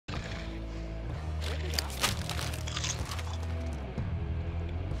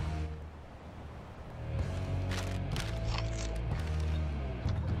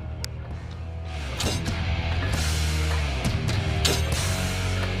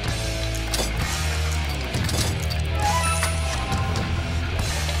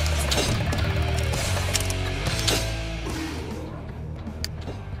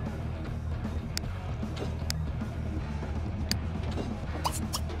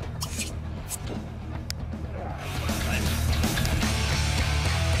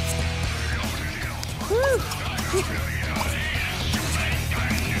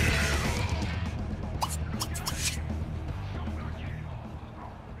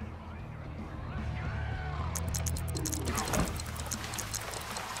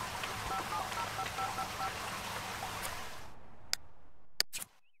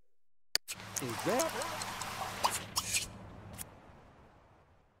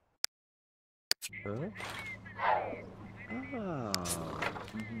Huh? Ah.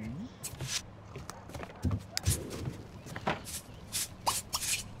 Mm-hmm.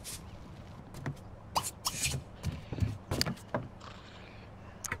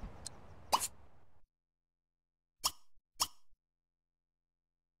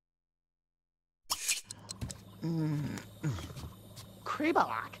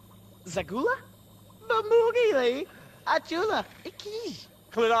 Kribalak, Zagula, Bamugili, Achula, Iki.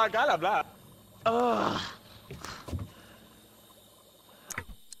 Clear galabla. Ugh.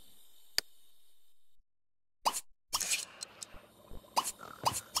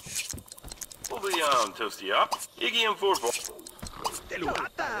 William Toasty up. Iggy and Fourfall.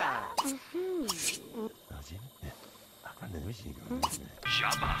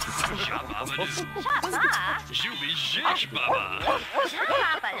 Shabba, shabba, shabba, shooby shish, baba.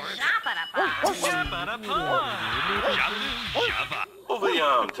 Shabba,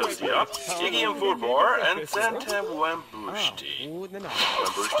 William Toasty up. Iggy and Fourfall and Santa Wambushti.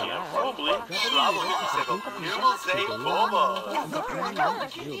 Wambushti and probably you will say Boba.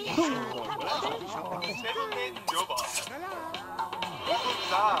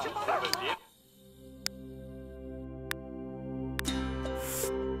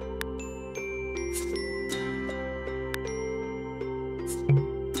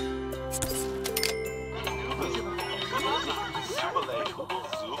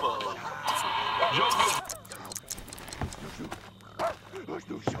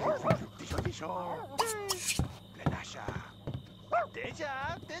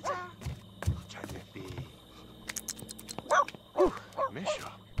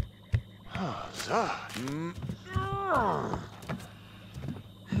 Misha. Ah, za.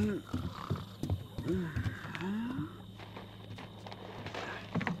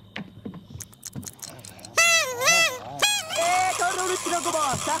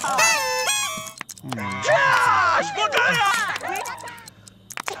 Josh,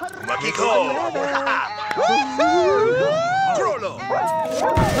 Makiko. Trollo.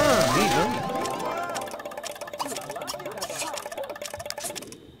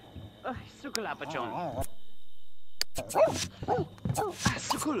 Sukulapachon.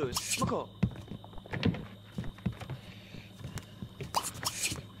 Sukulus, Mako.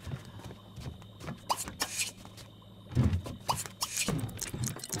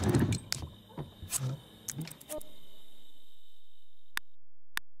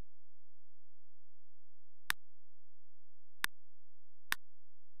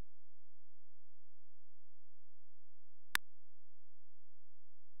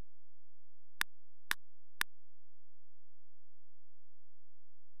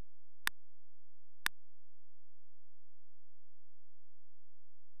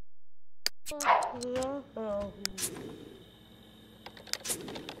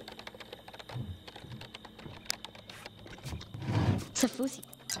 Safusi.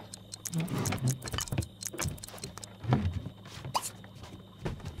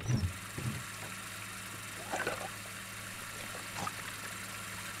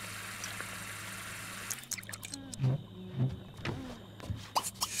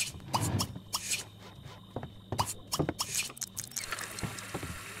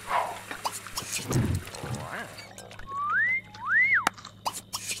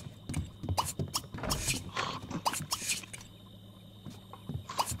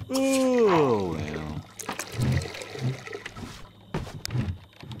 Oh, well.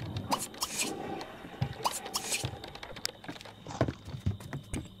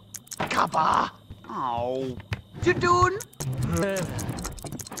 Kappa. Oh. Judun.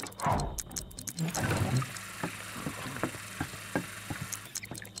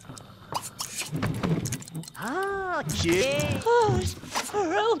 Ah, kid. Who's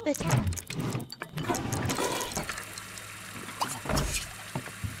Robert?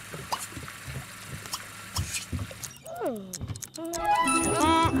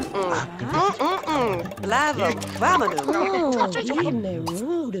 Lava, vámonos.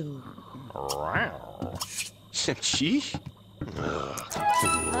 Rudo. Sheesh.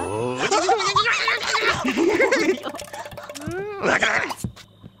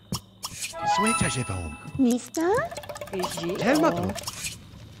 Sweet as home. Mister? Tell me.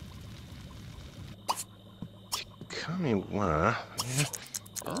 Come on.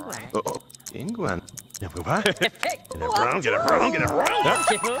 Oh, England. Get it wrong, get it wrong, get it wrong.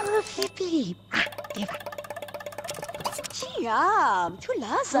 Philippe. Ciam, tu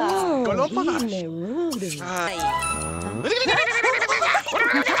laza.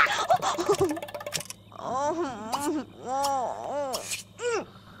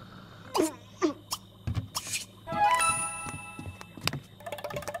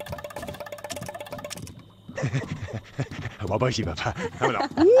 我帮洗爸爸，他们了。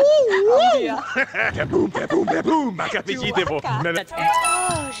Ja. Der Boom, ma capite po. Oh,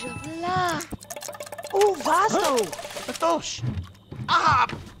 je v'là. Où vas-tu? Tosh.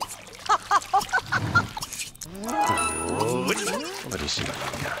 Wat is hier?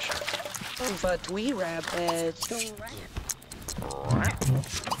 But we rabbits.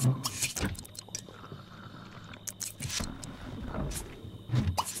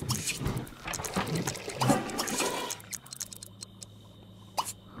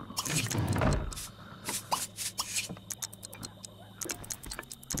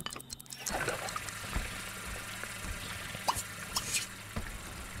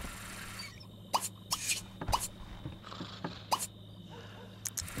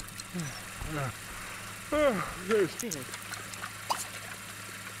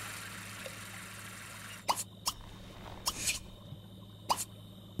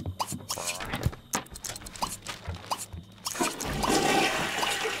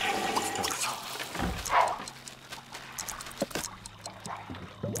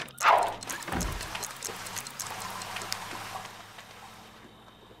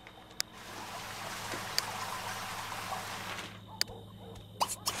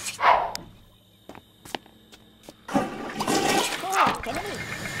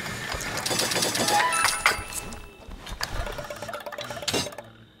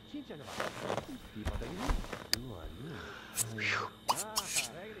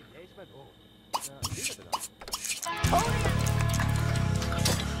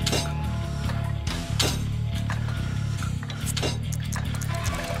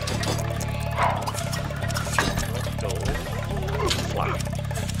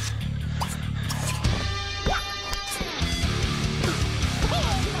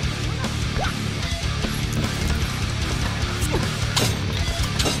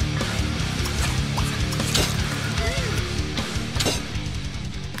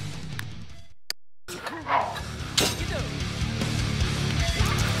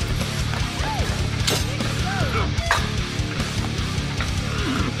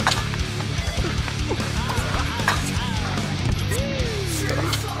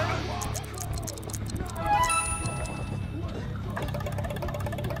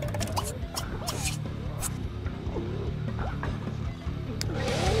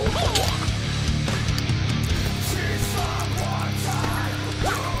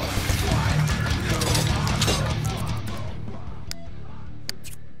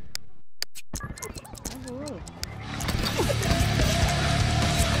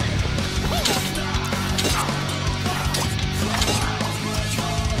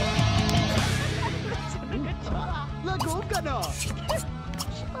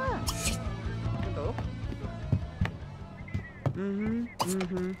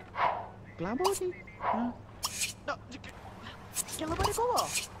 Glabodi? No, Galabodi Kola.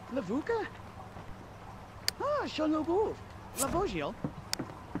 Lavuka? Ah, Sholobu. Lavogil.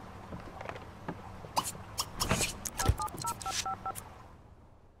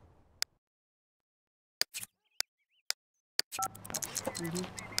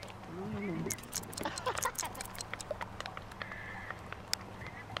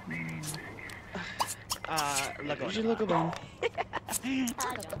 Lagoji Lagabon.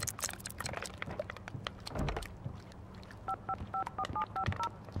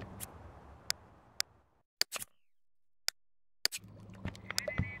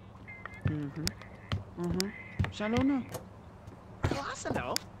 Shalona.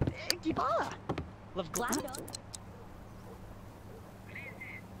 Klasano. Gibala. Love Glado.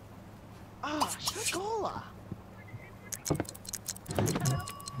 Ah, Shagola.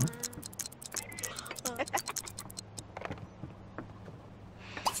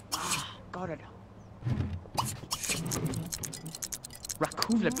 Got it.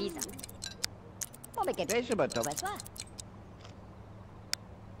 Rakuvla pizza. Come che Deixa bato. dove va?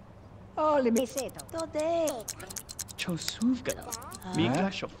 Oh, le mi Seto. Dove? Chosuvga. Migla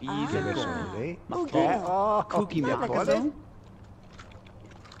shofize. Oh, Cookie me polo.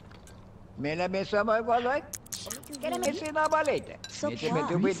 Me la messa mai guardai. E se na balete. Mi ci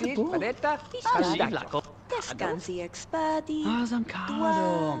metto petit, paletta, asciutto. Descansi expati.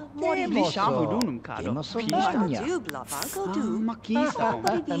 Zancado. Li shabu dunum cado. Pisca dubla valgo du. Ma chissà.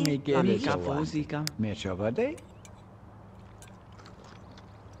 Michele Amica fosica. Me chavade?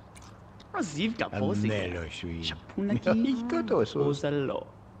 Zivka fosica. Nello sui. Shapunaki. Ikoto su.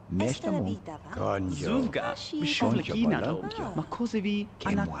 Osello. Esta la Mestamo. vita va. Conjo. Zuvga. Mishulakina do. Ma cose vi.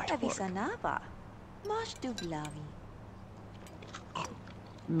 Che muoio. Avisanava. Mas dublavi.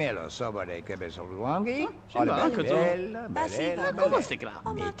 Me lo so che mi sono luanghi. Sì, ma anche tu. Bella, Basi bella, va. bella. Come si gra?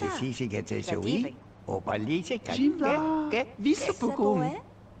 Oh, Mette mata. sisi che sei sui. Opalice, Jimla, visto pugum.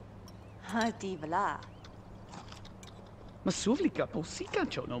 Hati vla. Masuvlika posika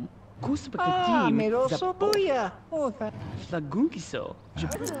chonom. Kusta Ah, pakadim. meroso buia. Lagunkiso.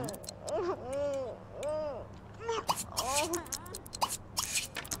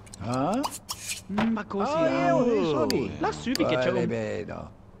 Ah? Makosi. Sorry. La subi che Vale chom.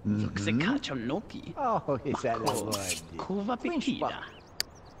 bene. Se caccia noki. Oh, che salve. Cova pekida.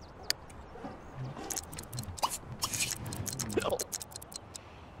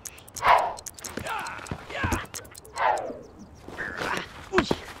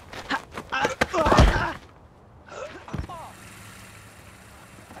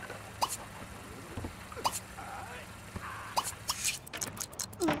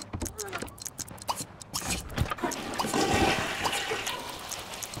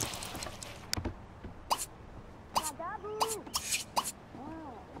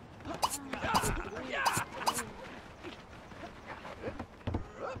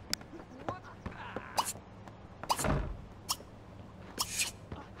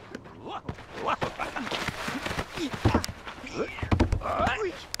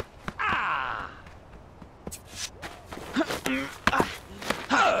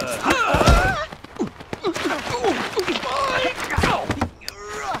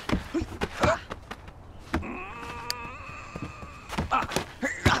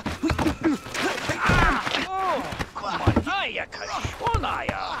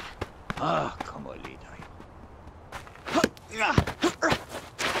 Ah, come lì,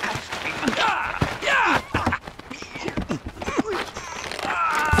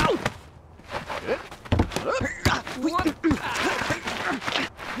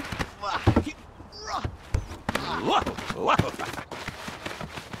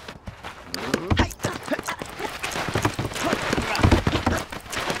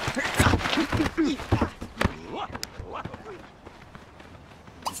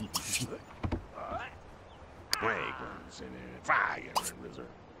 Fragrance in it. Fire and reserve.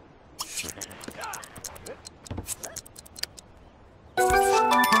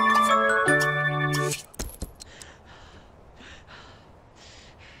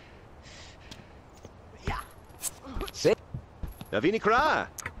 Sit. Davini Kra.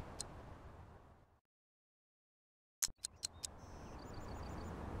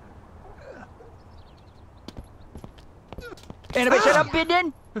 Anybody shut up,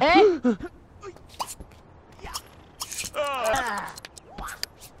 Bidden? Eh?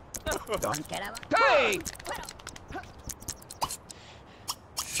 Hey!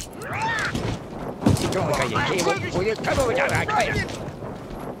 Come over,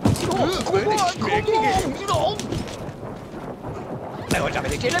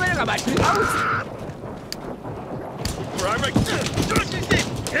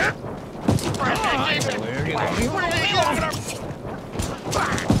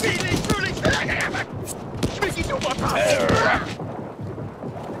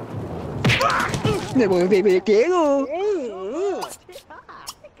 Ne vuoi vedere che ero?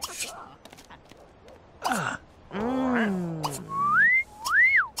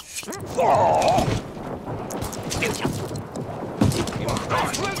 Oh,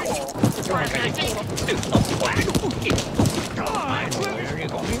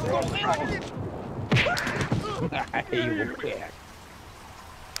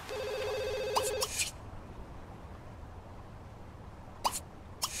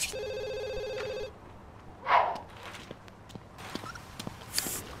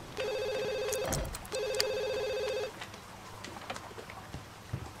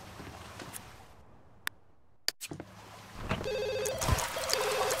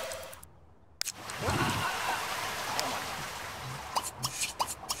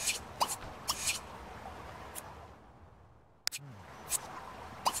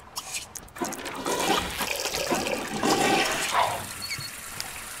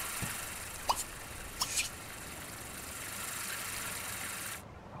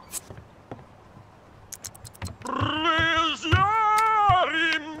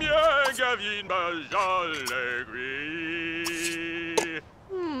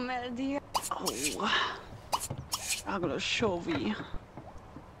 I'm gonna show you.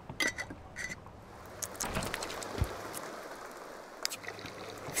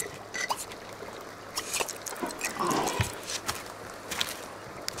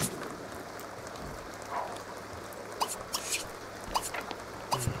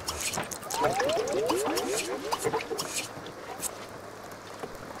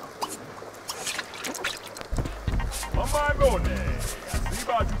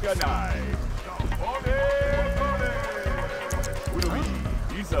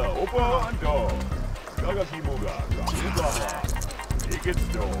 Isa, open door. Kagakimuga, Ubawa,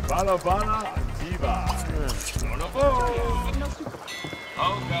 Iketsudo, Bala Bala, Tiba. Sonobo!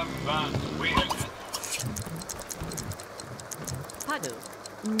 Hoga van Wien. Padu.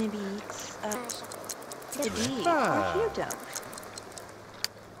 Nibits. Debi. Ah. Hjudo.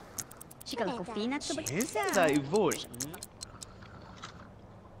 Chikalkofina Dai voi.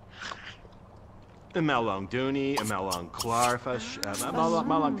 Malong Dooney, Malong Clarfish,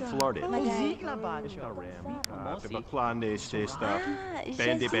 Malong Florida. Zigla ba? Pibaklande, Stesta,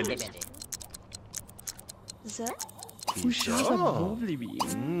 Bendy. Z. Puxava Oh. bobli.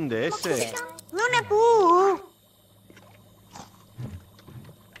 Desse. Luna Poo.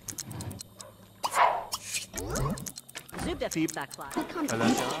 Tip. Hello.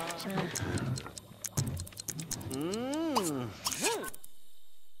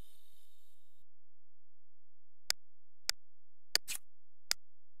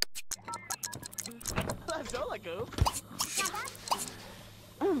 That's all I go.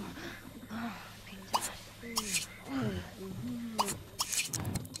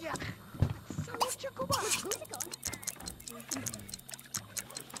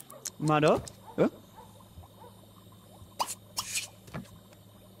 Mado? Huh?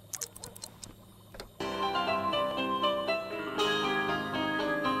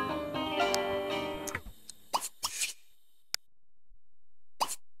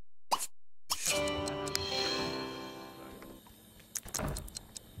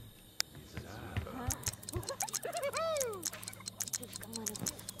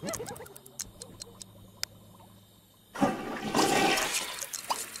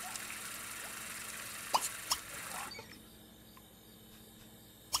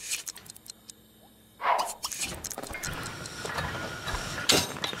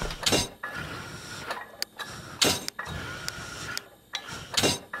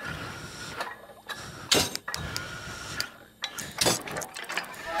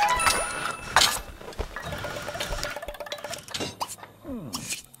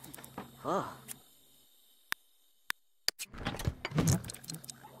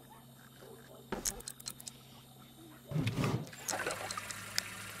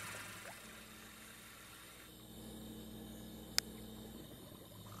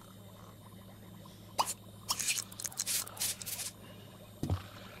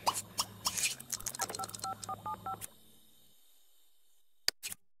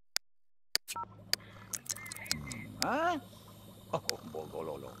 Ah? Oh,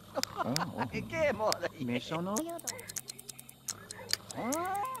 bogololo. Che moda? Me sono?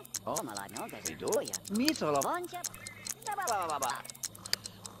 Oh, mi sono.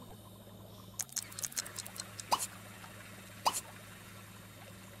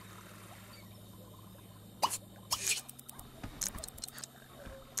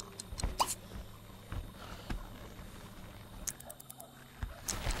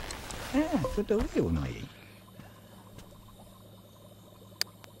 Tutto io noi.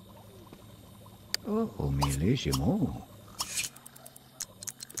 Oh, millesimo.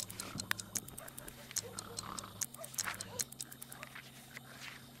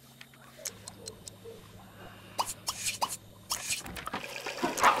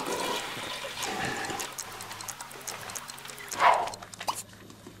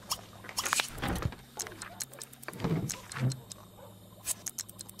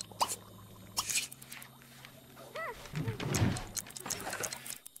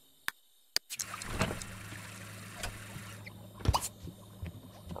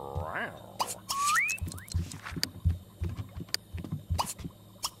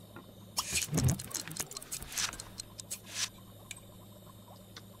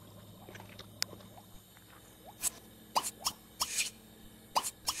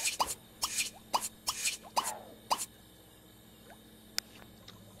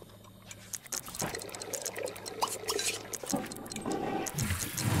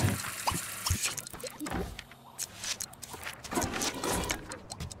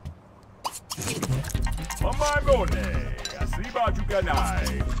 Mamamone, Asiba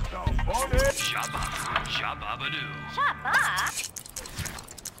Juganai, Tambone. Shabba. Shabba-ba-doo.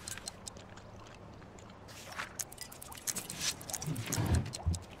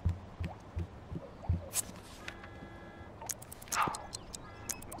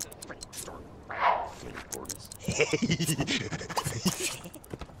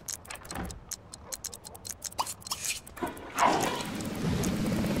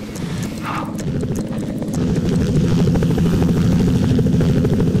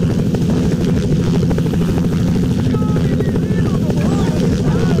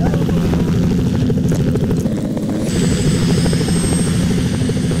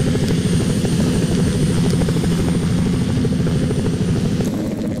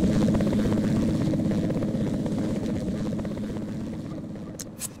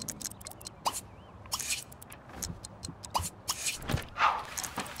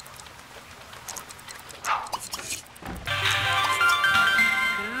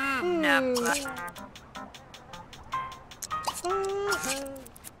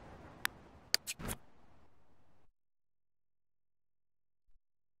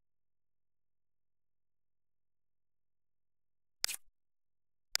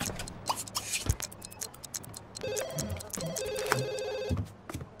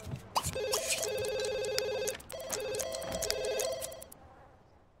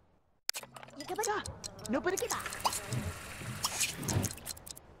 Nobody get back.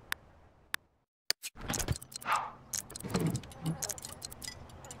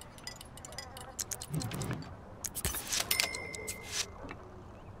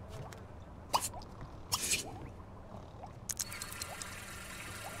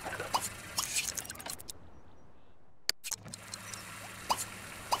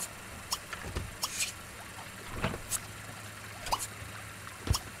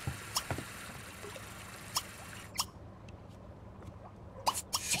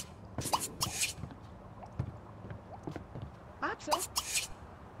 Axel.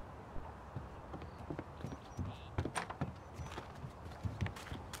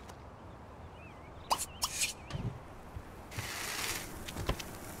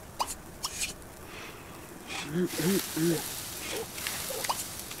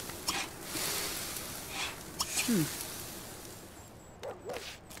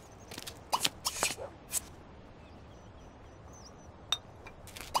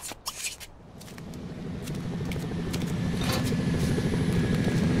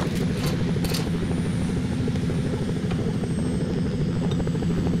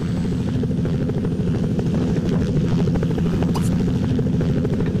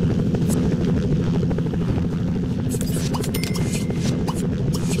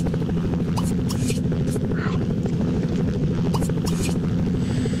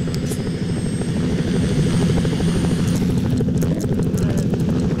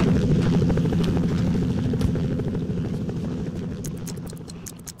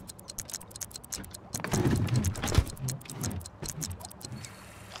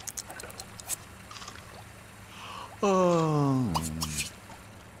 Oh.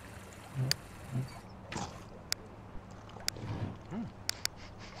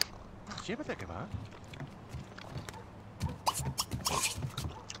 Siapa tak kebab?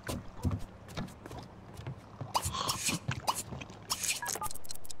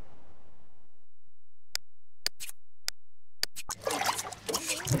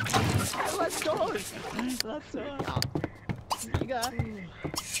 Let's go. Let's go. Tiga.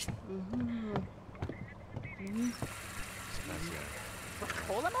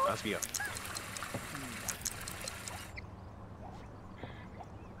 Hold him up. Asbia.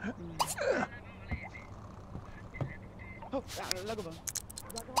 Oh, lagu bang.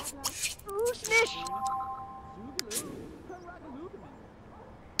 Snish!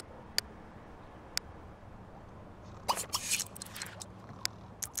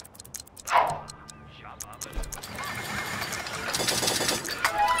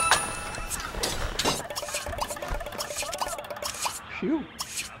 Phew.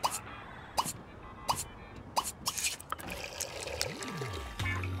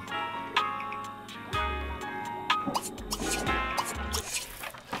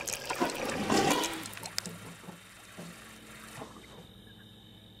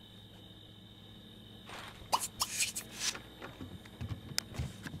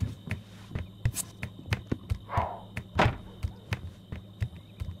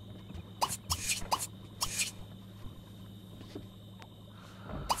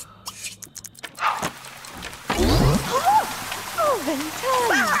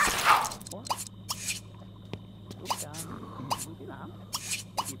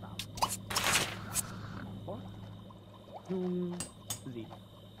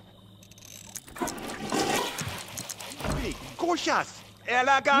 Gorshas!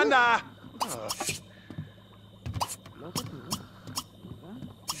 Elagana!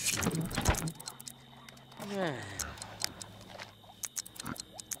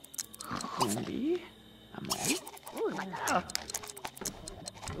 Kundi. Amon.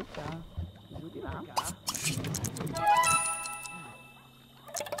 Luka. Zudilam.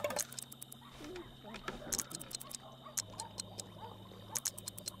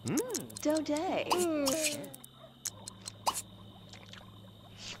 Dode.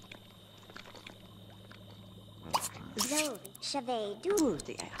 Zone, Chave,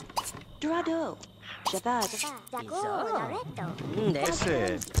 Urdia. Dorado. Javad. Dago, Loretto.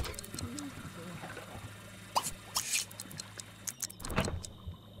 Ese.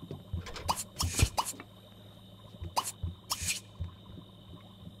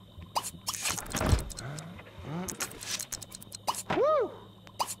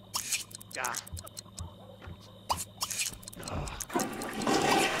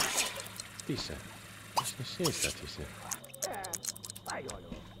 Tissä. Missä sieltä tissä?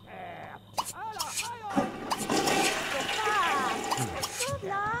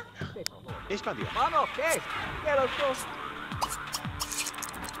 Islandia. Vamos, ¿qué? ¿Qué lo sos?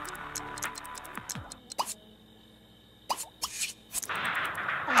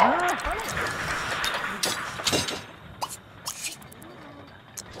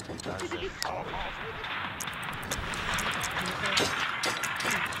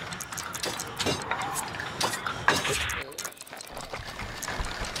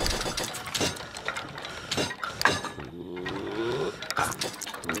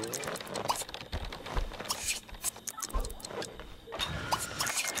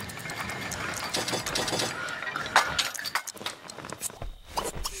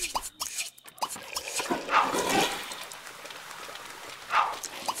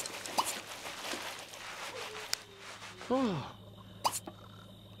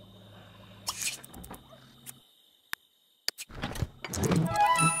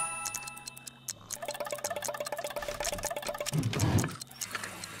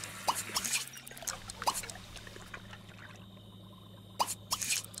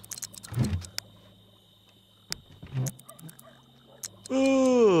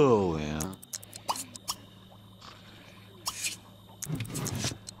 Oh, yeah.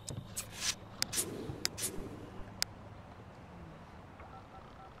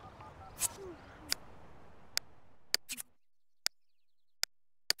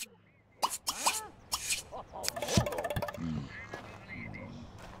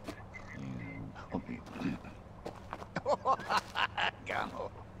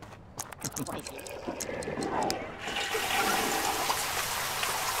 Camo.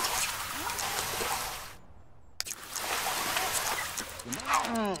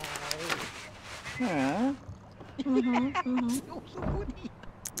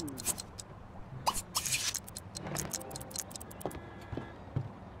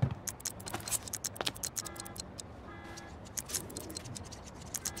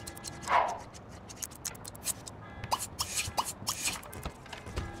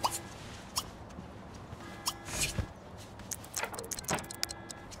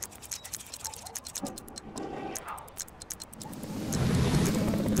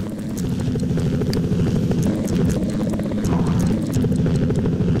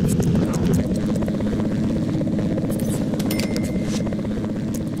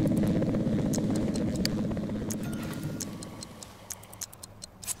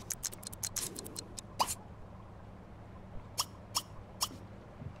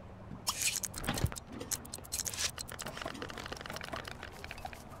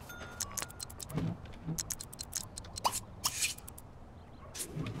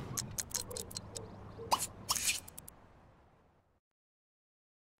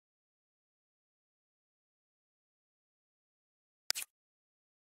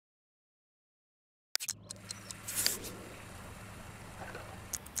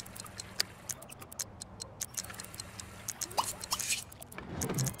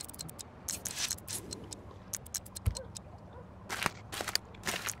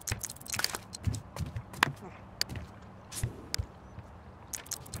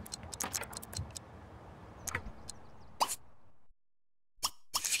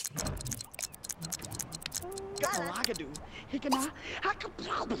 Galagadu, Hikana,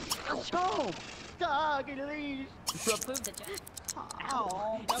 Hakapro, Dog, Elise,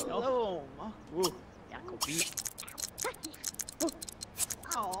 Oh, Galom, Jacobi,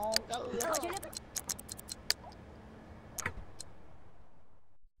 Oh, Galom.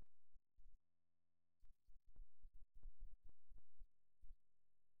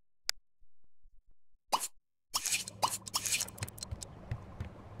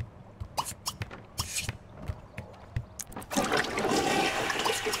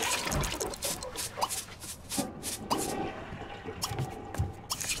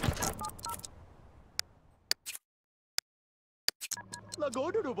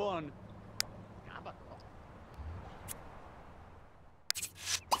 Lagodurubon.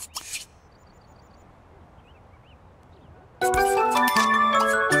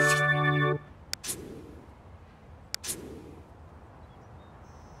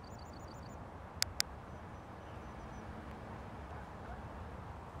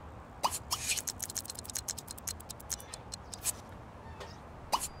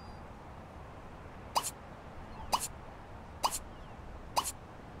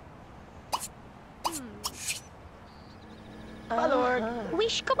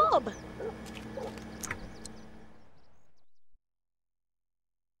 Wish kebab.